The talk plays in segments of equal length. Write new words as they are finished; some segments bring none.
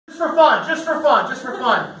for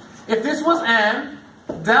fun. If this was n,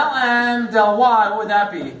 del y, what would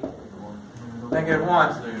that be? Negative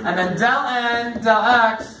 1. And then del n, del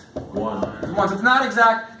x, 1. So it's not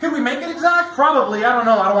exact. Could we make it exact? Probably. I don't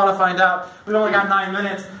know. I don't want to find out. We've only got 9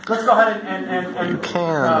 minutes. Let's go ahead and you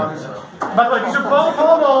can. By the way, these are both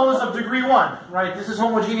homos of degree 1, right? This is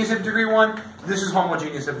homogeneous of degree 1. This is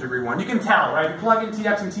homogeneous of degree 1. You can tell, right? You plug in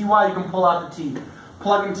tx and ty, you can pull out the t.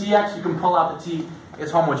 Plug in tx, you can pull out the t.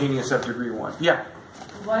 It's homogeneous of degree 1. Yeah?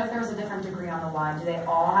 What if there was a different degree on the y? Do they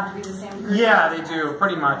all have to be the same degree? Yeah, they do.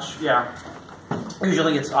 Pretty much, yeah.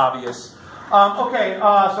 Usually it's obvious. Okay,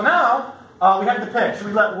 so now we have to pick. Should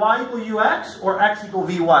we let y equal ux or x equal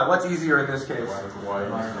vy? What's easier in this case?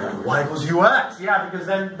 Y equals ux. Yeah, because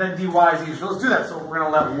then dy is easier. So let's do that. So we're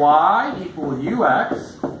going to let y equal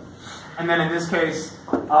ux. And then in this case,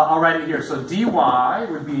 I'll write it here. So dy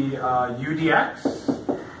would be u dx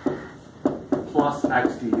plus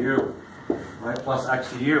x du. Right? Plus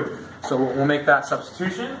x du. So we'll make that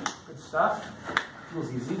substitution. Good stuff.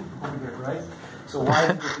 Feels easy. Hope we get it right. So y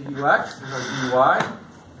is equal to ux, there's our dy,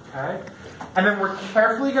 okay? And then we're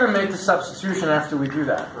carefully going to make the substitution after we do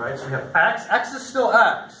that, right? So we have x is still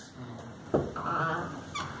x. But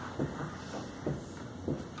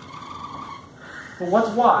what's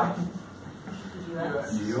y?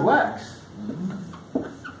 ux.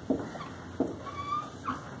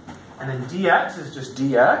 And then dx is just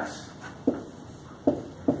dx,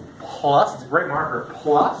 plus, it's a great marker,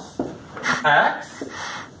 plus x.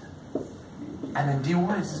 And then dy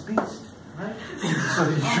is this beast, right? So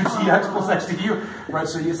you dx plus x du, right?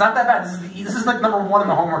 So it's not that bad. This is like number 1 in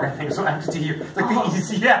the homework, I think. So x du, it's like the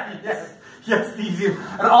easy, yes, the easy.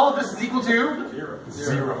 And all of this is equal to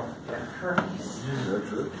 0.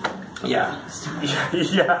 Yeah. It's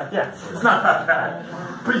not that bad.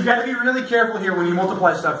 But you got to be really careful here when you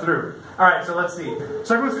multiply stuff through. All right, so let's see.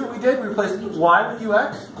 So everyone see what we did? We replaced y with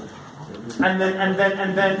ux, and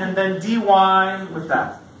then dy with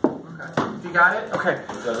that. You got it? Okay.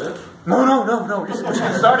 Is that it? No. We're just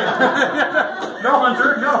getting started. No,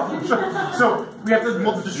 Hunter, no. So we have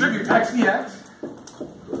to distribute x dx.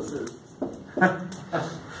 That's it.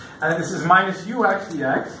 And then this is minus ux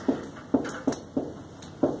dx.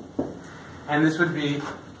 And this would be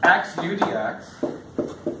x du dx.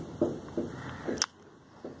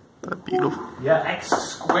 That's beautiful. Yeah, x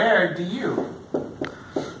squared du.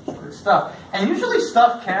 Good stuff. And usually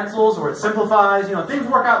stuff cancels or it simplifies. You know, things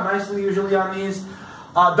work out nicely usually on these.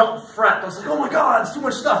 Don't fret. Don't say, oh my God, it's too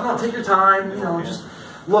much stuff. No, take your time. You know, just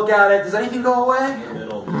look at it. Does anything go away?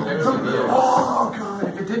 Oh, God.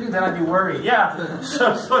 If it didn't, then I'd be worried. Yeah.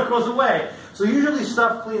 So it goes away. So usually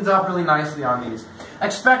stuff cleans up really nicely on these.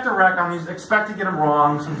 Expect a wreck on these. Expect to get them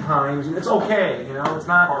wrong sometimes. It's okay. You know, it's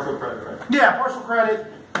not Partial credit, right? Yeah, partial credit.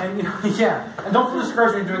 And you know, yeah. And don't feel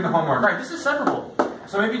discouraged when you're doing the homework. Right. This is separable.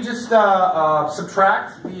 So maybe just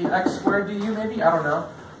subtract the x squared du. Maybe I don't know.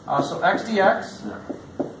 So x dx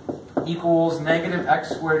equals negative x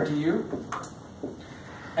squared du.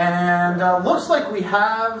 And looks like we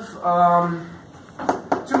have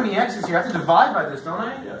too many x's here. I have to divide by this, don't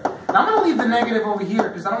I? Yeah. Now I'm going to leave the negative over here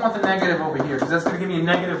because I don't want the negative over here because that's going to give me a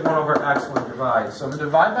negative 1 over x when I divide. So I'm going to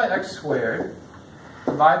divide by x squared.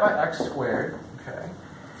 Divide by x squared. Okay.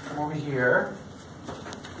 Come over here.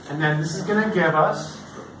 And then this is going to give us,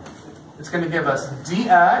 it's going to give us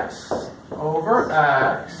dx over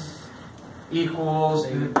x equals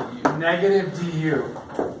negative du.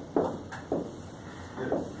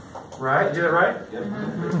 Right? Did it right? Yep.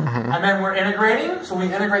 And then we're integrating. So we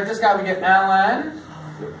integrate this guy, we get ln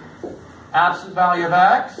absolute value of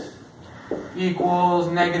x equals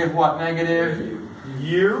negative what? Negative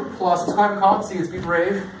u plus, let's go ahead and call it, see, let's be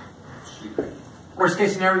brave. Worst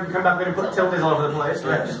case scenario, we can come back and put tildes all over the place,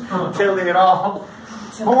 right? Just tilde it all.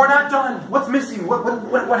 But we're not done. What's missing?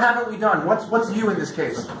 What haven't we done? What's u in this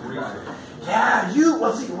case? Yeah, u.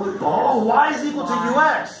 Let's see. Oh, y is equal to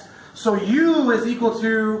ux. So u is equal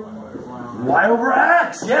to y over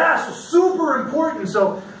x. Yeah, so super important.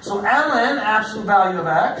 So ln absolute value of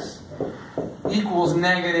x equals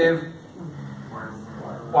negative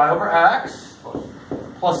y over x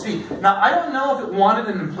plus c. Now, I don't know if it wanted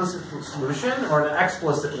an implicit solution or an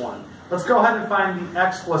explicit one. Let's go ahead and find the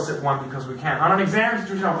explicit one because we can. On an exam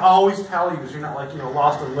situation, I'll always tell you because you're not like,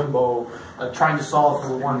 lost in limbo trying to solve for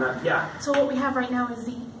the one that, yeah. So what we have right now is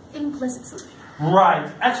the implicit solution.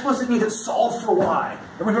 Right. Explicit means it's solved for y.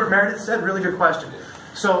 Remember what Meredith said? Really good question.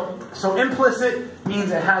 So implicit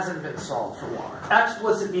means it hasn't been solved for y.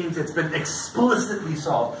 Explicit means it's been explicitly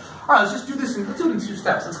solved. All right, let's just do this. Let's do it in 2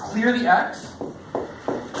 steps. Let's clear the x.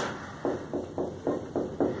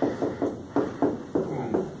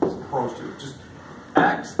 Boom. Let's approach to it. Just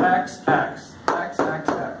x x, x, x, x,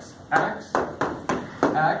 x, x,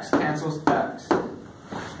 x cancels x.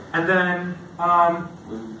 And then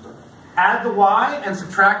add the y and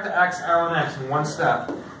subtract the x ln x in one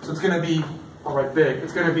step. So it's going to be, I'll write big,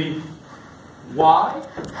 it's going to be y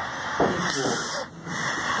equals,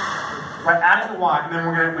 right, add the y, and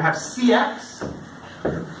then we have cx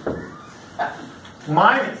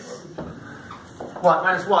minus, what,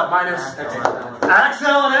 minus what? Minus x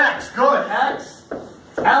ln x, good, x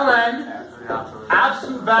ln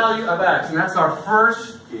absolute value of x, and that's our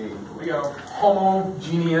first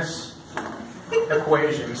homogeneous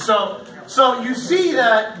equation. So you see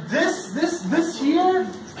that this here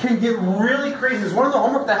can get really crazy. There's one of the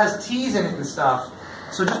homework that has t's in it and stuff.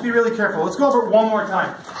 So just be really careful. Let's go over it one more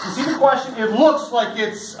time. You see the question? It looks like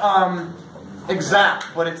it's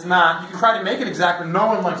exact, but it's not. You can try to make it exact, but no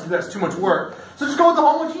one likes to do that. It's too much work. So just go with the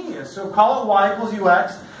homogeneous. So call it y equals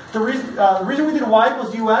ux. The reason we did y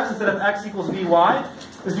equals ux instead of x equals vy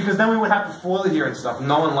is because then we would have to FOIL it here and stuff.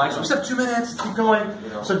 No one likes it. We just have 2 minutes. Keep going.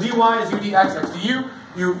 So dy is u dx, x du,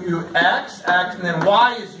 u x, x, and then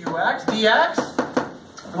y is ux, dx.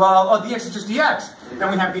 Well, oh, dx is just dx. Then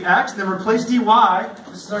we have the x, then replace dy.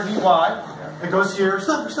 This is our dy. It goes here. We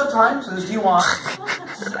still have time, so there's dy.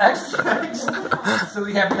 This is x dx. So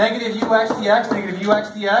we have negative ux dx, negative ux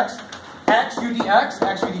dx, x u dx,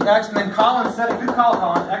 x u dx, and then Colin said it. Good call,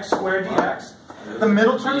 Colin. X squared dx. The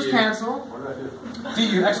middle terms cancel.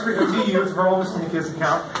 Du, x squared du is verbal miscellaneous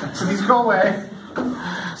account. So these go away.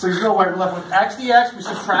 We're left with x dx. We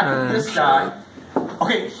subtracted this guy.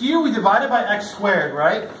 Okay, here we divided by x squared,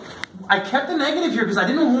 right? I kept the negative here because I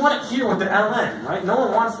didn't want it here with the ln, right? No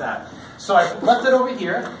one wants that. So I left it over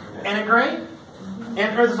here. Integrate.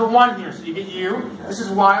 And there's a 1 here, so you get u. This is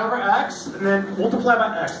y over x, and then multiply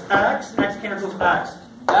by x. X cancels x.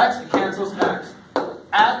 X cancels x.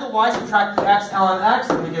 Add the y, subtract the x ln x,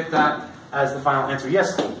 and we get that as the final answer.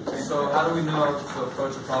 Yes? So how do we know to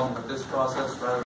approach a problem with this process rather